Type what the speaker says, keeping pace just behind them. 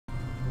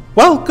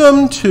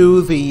Welcome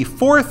to the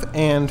fourth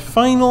and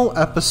final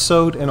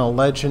episode in a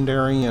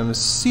Legendarium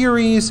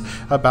series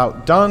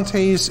about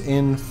Dante's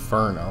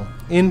Inferno.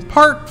 In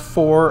part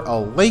 4, A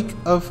Lake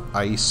of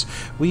Ice,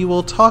 we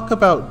will talk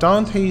about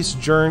Dante's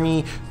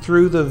journey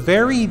through the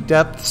very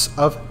depths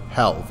of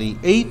hell, the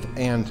 8th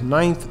and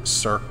 9th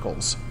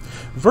circles.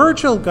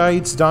 Virgil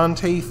guides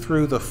Dante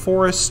through the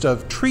forest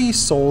of tree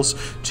souls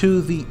to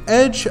the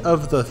edge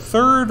of the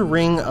third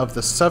ring of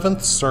the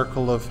 7th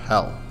circle of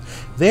hell.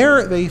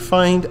 There they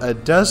find a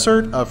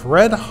desert of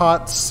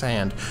red-hot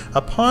sand,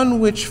 upon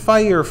which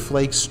fire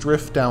flakes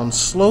drift down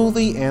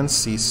slowly and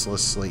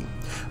ceaselessly.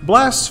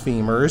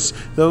 Blasphemers,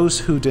 those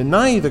who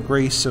deny the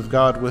grace of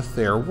God with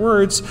their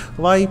words,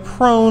 lie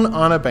prone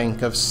on a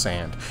bank of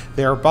sand.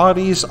 Their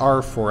bodies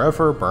are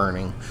forever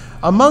burning.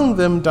 Among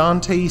them,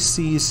 Dante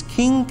sees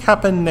King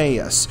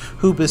Capaneus,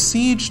 who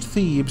besieged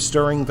Thebes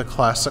during the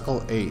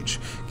Classical Age.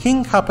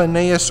 King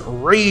Capaneus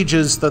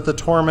rages that the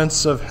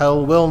torments of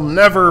hell will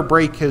never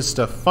break his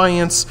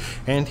defiance,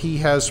 and he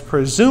has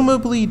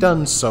presumably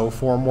done so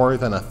for more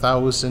than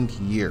 1,000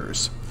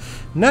 years.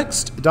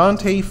 Next,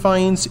 Dante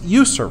finds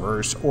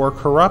usurers, or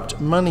corrupt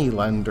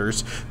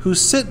moneylenders, who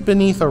sit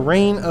beneath a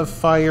rain of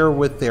fire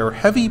with their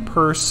heavy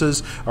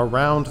purses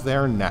around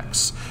their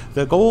necks.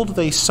 The gold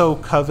they so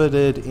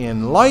coveted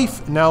in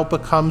life now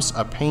becomes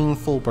a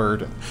painful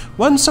burden.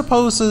 One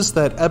supposes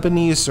that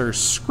Ebenezer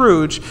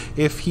Scrooge,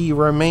 if he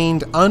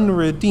remained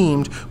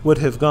unredeemed, would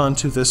have gone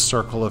to this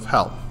circle of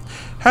hell.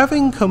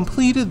 Having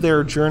completed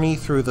their journey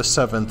through the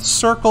 7th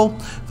circle,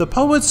 the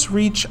poets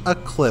reach a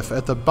cliff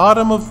at the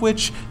bottom of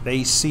which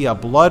they see a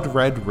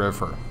blood-red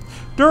river.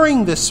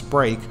 During this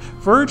break,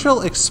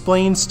 Virgil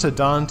explains to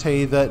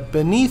Dante that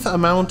beneath a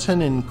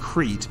mountain in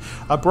Crete,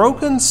 a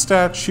broken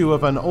statue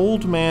of an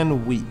old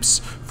man weeps,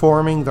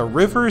 forming the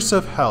rivers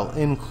of hell,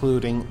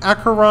 including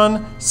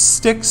Acheron,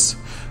 Styx,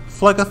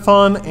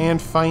 Phlegethon, and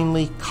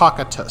finally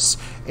Cocytus,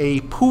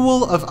 a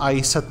pool of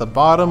ice at the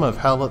bottom of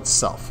hell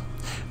itself.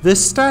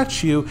 This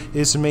statue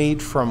is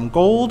made from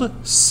gold,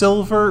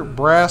 silver,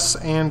 brass,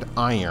 and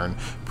iron,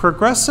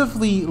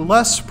 progressively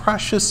less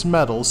precious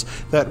metals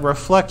that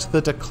reflect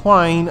the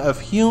decline of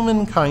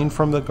humankind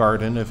from the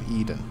Garden of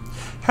Eden.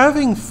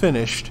 Having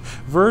finished,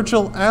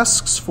 Virgil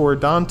asks for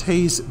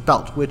Dante's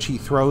belt, which he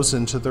throws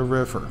into the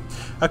river.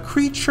 A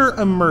creature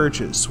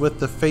emerges with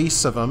the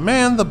face of a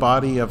man, the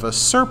body of a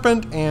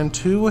serpent, and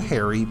 2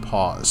 hairy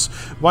paws.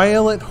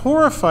 While it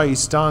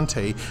horrifies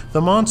Dante,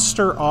 the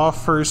monster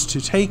offers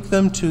to take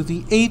them to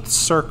the 8th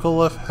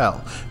circle of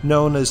hell,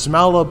 known as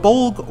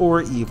Malabolg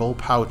or Evil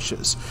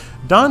Pouches.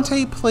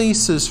 Dante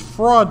places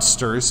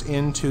fraudsters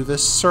into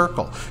this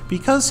circle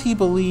because he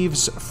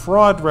believes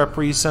fraud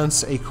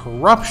represents a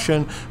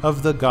corruption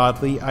of the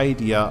godly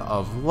idea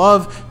of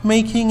love,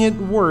 making it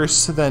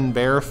worse than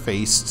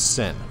barefaced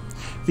sin.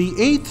 The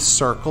 8th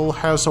circle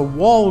has a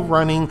wall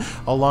running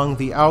along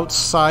the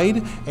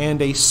outside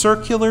and a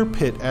circular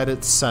pit at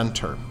its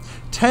center.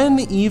 10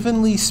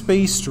 evenly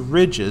spaced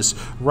ridges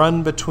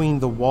run between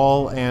the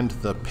wall and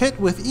the pit,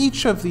 with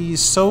each of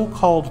these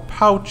so-called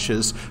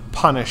pouches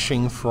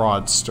punishing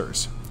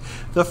fraudsters.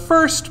 The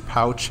first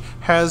pouch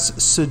has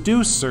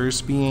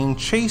seducers being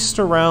chased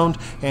around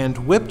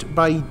and whipped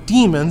by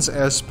demons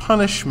as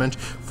punishment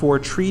for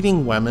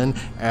treating women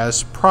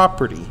as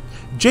property.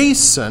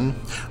 Jason,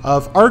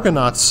 of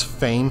Argonaut's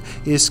fame,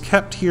 is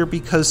kept here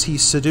because he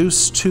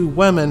seduced 2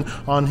 women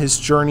on his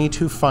journey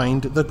to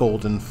find the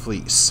Golden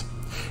Fleece.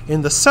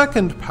 In the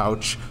second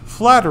pouch,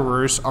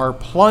 flatterers are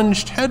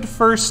plunged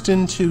headfirst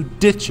into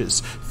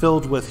ditches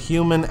filled with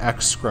human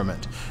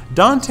excrement.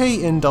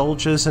 Dante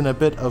indulges in a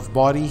bit of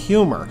bawdy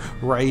humor,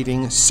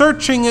 writing,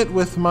 "Searching it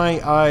with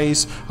my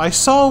eyes, I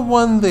saw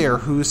one there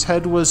whose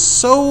head was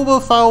so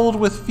befouled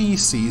with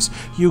feces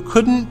you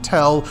couldn't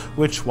tell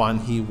which one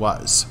he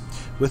was."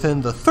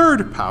 Within the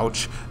third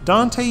pouch,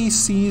 Dante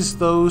sees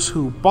those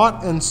who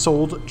bought and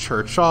sold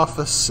church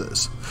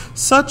offices.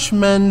 Such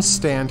men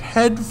stand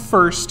head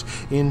first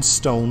in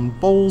stone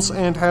bowls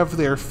and have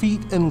their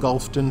feet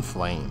engulfed in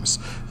flames.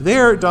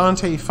 There,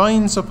 Dante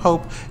finds a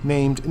pope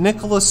named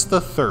Nicholas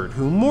III,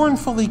 who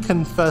mournfully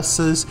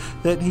confesses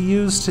that he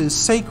used his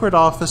sacred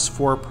office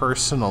for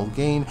personal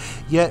gain,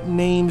 yet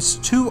names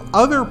 2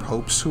 other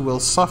popes who will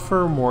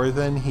suffer more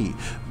than he,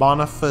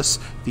 Boniface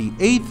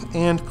VIII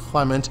and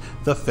Clement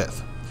V.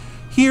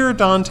 Here,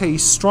 Dante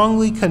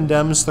strongly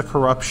condemns the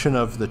corruption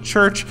of the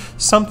Church,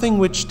 something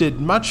which did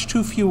much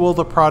to fuel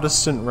the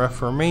Protestant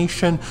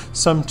Reformation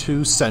some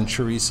 2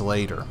 centuries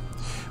later.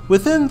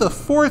 Within the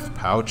 4th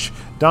pouch,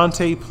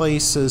 Dante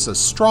places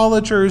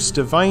astrologers,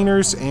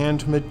 diviners,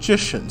 and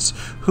magicians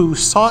who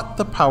sought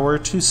the power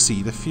to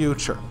see the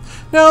future.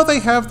 Now they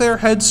have their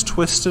heads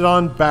twisted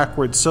on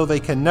backwards so they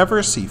can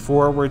never see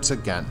forwards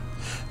again.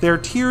 Their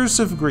tears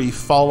of grief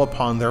fall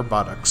upon their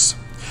buttocks.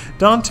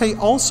 Dante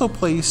also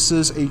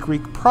places a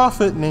Greek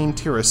prophet named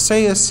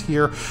Tiresias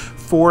here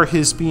for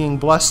his being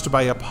blessed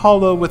by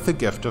Apollo with the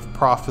gift of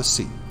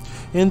prophecy.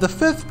 In the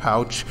fifth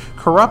pouch,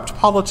 corrupt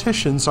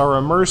politicians are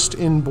immersed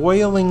in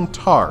boiling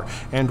tar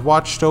and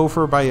watched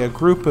over by a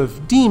group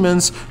of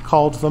demons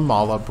called the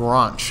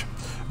Malebranche.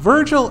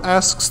 Virgil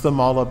asks the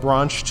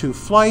Malebranche to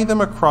fly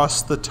them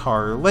across the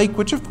tar lake,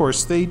 which of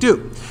course they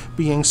do,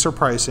 being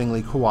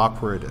surprisingly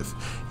cooperative.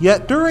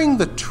 Yet during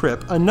the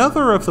trip,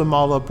 another of the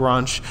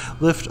Malebranche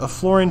lift a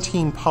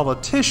Florentine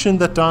politician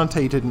that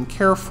Dante didn't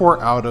care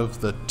for out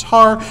of the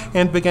tar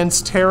and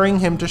begins tearing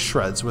him to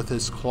shreds with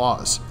his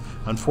claws.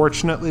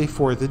 Unfortunately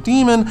for the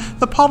demon,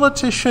 the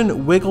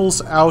politician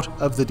wiggles out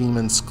of the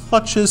demon's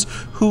clutches,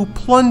 who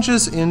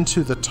plunges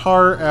into the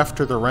tar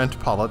after the rent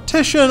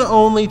politician,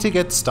 only to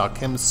get stuck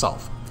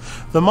himself.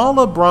 The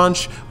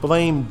Malebranche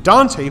blame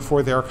Dante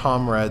for their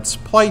comrades'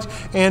 plight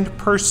and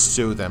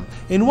pursue them.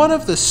 In one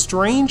of the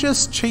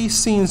strangest chase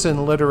scenes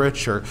in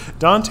literature,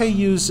 Dante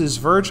uses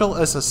Virgil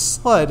as a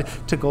sled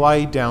to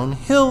glide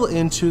downhill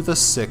into the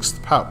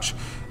sixth pouch.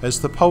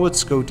 As the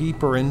poets go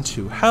deeper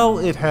into hell,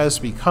 it has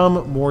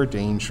become more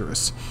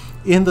dangerous.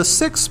 In the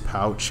sixth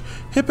pouch,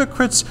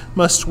 hypocrites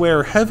must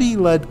wear heavy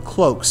lead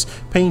cloaks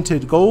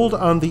painted gold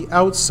on the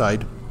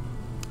outside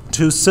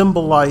to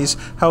symbolize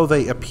how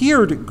they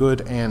appeared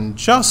good and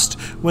just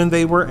when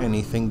they were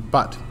anything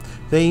but.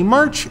 They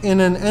march in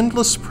an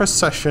endless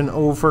procession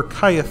over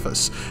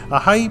Caiaphas, a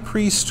high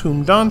priest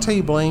whom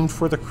Dante blamed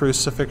for the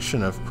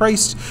crucifixion of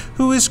Christ,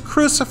 who is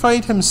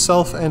crucified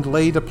himself and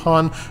laid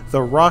upon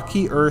the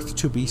rocky earth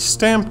to be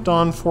stamped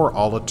on for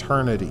all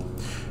eternity.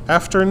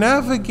 After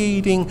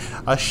navigating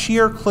a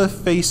sheer cliff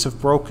face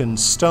of broken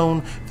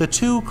stone, the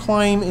two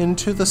climb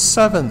into the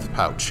seventh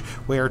pouch,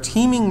 where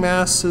teeming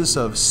masses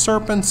of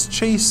serpents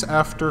chase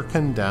after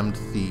condemned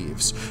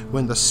thieves.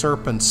 When the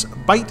serpents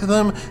bite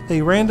them,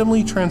 they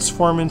randomly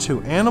transform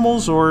into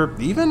animals or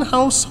even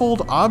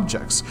household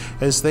objects.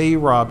 As they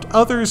robbed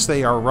others,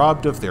 they are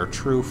robbed of their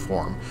true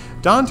form.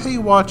 Dante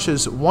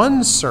watches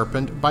one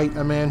serpent bite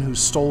a man who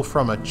stole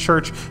from a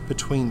church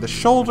between the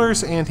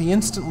shoulders, and he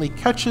instantly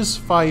catches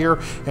fire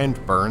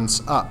and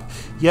burns up.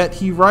 Yet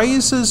he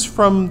rises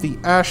from the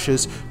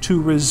ashes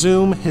to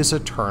resume his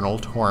eternal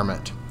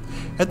torment.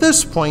 At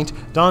this point,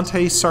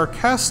 Dante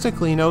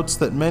sarcastically notes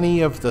that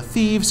many of the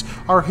thieves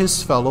are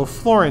his fellow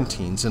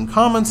Florentines and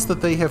comments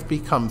that they have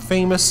become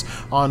famous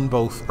on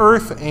both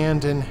earth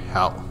and in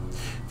hell.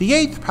 The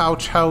eighth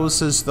pouch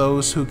houses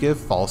those who give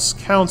false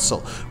counsel,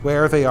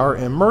 where they are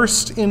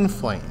immersed in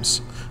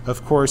flames.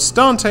 Of course,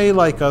 Dante,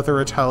 like other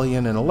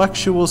Italian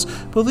intellectuals,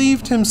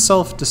 believed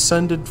himself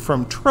descended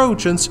from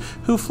Trojans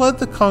who fled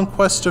the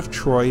conquest of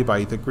Troy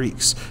by the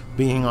Greeks.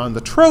 Being on the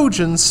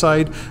Trojan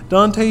side,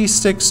 Dante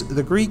sticks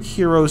the Greek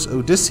heroes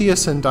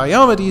Odysseus and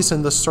Diomedes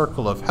in the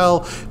circle of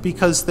hell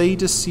because they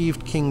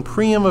deceived King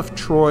Priam of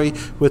Troy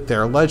with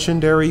their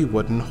legendary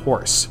wooden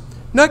horse.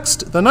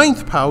 Next, the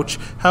ninth pouch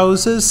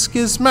houses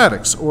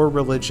schismatics, or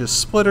religious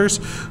splitters,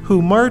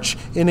 who march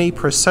in a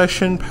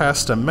procession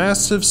past a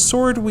massive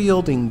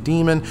sword-wielding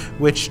demon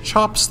which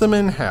chops them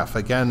in half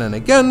again and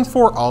again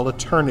for all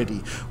eternity.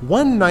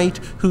 One knight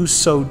who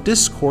sowed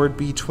discord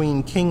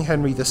between King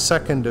Henry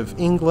II of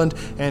England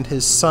and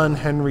his son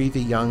Henry the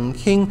Young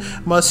King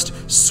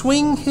must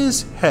swing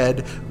his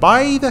head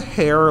by the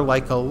hair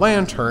like a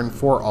lantern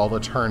for all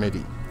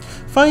eternity.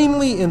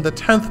 Finally, in the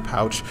 10th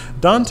pouch,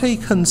 Dante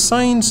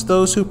consigns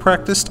those who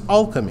practiced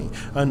alchemy,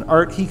 an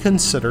art he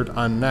considered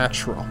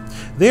unnatural.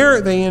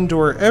 There they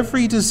endure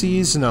every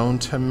disease known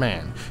to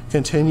man.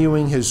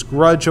 Continuing his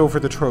grudge over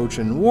the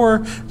Trojan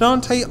War,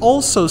 Dante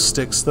also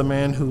sticks the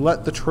man who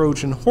let the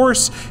Trojan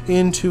horse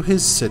into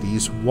his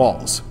city's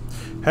walls.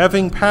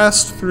 Having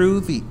passed through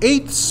the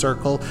 8th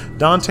circle,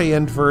 Dante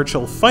and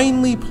Virgil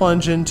finally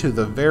plunge into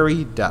the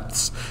very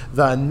depths.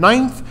 The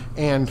 9th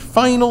and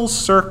final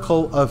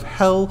circle of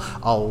hell,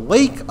 a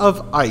lake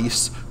of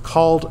ice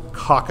called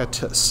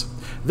Cocytus.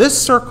 This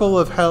circle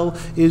of hell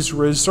is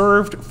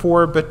reserved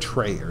for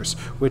betrayers,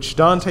 which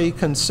Dante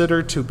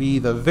considered to be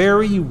the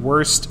very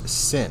worst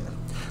sin.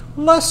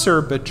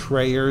 Lesser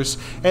betrayers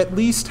at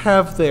least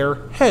have their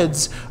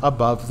heads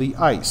above the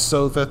ice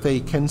so that they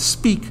can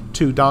speak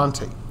to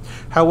Dante.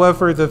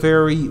 However, the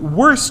very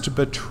worst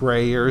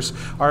betrayers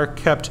are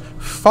kept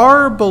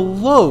far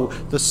below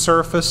the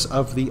surface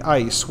of the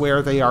ice,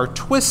 where they are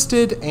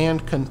twisted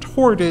and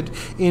contorted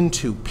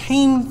into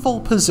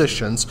painful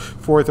positions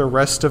for the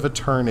rest of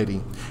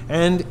eternity.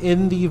 And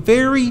in the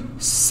very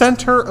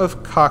center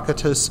of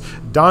Cocytus,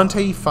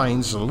 Dante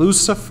finds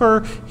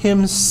Lucifer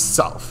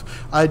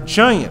himself, a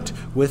giant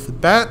with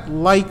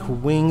bat-like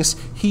wings.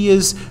 He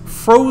is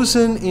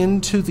frozen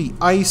into the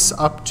ice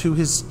up to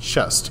his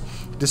chest.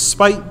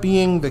 Despite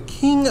being the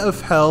king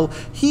of hell,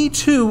 he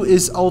too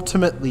is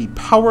ultimately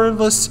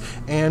powerless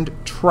and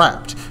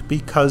trapped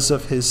because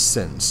of his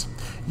sins.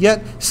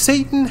 Yet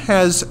Satan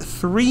has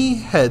 3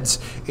 heads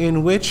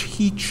in which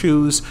he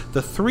chews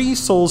the 3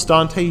 souls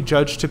Dante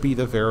judged to be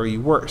the very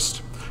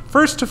worst.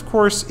 First, of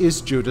course,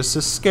 is Judas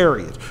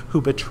Iscariot, who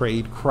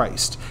betrayed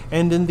Christ.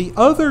 And in the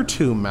other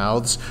two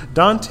mouths,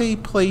 Dante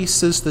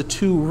places the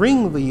two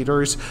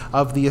ringleaders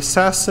of the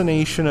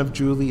assassination of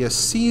Julius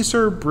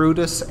Caesar,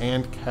 Brutus,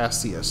 and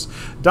Cassius.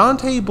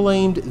 Dante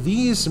blamed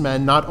these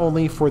men not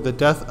only for the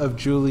death of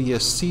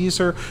Julius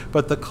Caesar,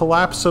 but the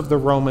collapse of the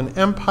Roman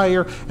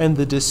Empire and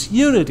the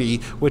disunity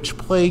which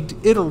plagued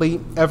Italy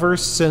ever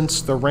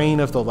since the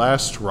reign of the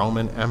last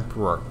Roman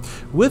emperor.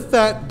 With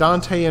that,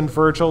 Dante and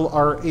Virgil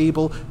are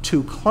able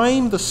to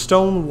climb the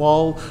stone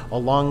wall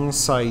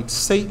alongside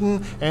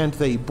Satan, and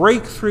they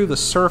break through the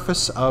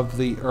surface of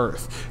the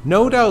earth.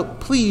 No doubt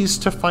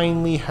pleased to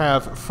finally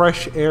have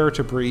fresh air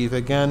to breathe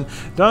again,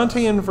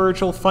 Dante and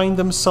Virgil find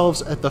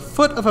themselves at the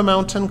foot of a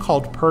mountain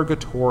called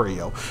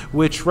Purgatorio,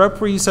 which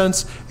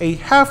represents a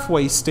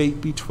halfway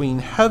state between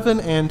heaven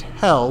and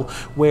hell,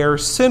 where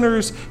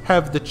sinners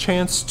have the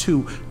chance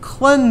to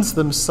cleanse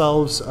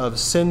themselves of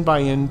sin by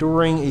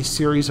enduring a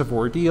series of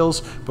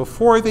ordeals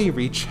before they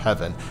reach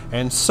heaven.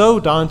 And so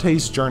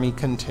Dante's journey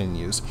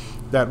continues.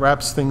 That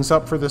wraps things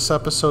up for this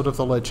episode of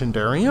The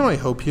Legendarium. I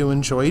hope you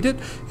enjoyed it.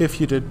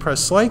 If you did,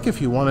 press like.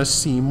 If you want to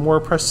see more,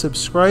 press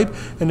subscribe.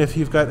 And if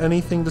you've got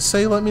anything to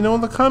say, let me know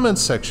in the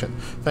comments section.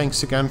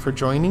 Thanks again for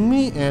joining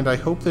me, and I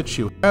hope that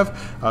you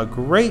have a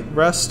great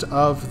rest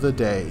of the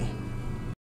day.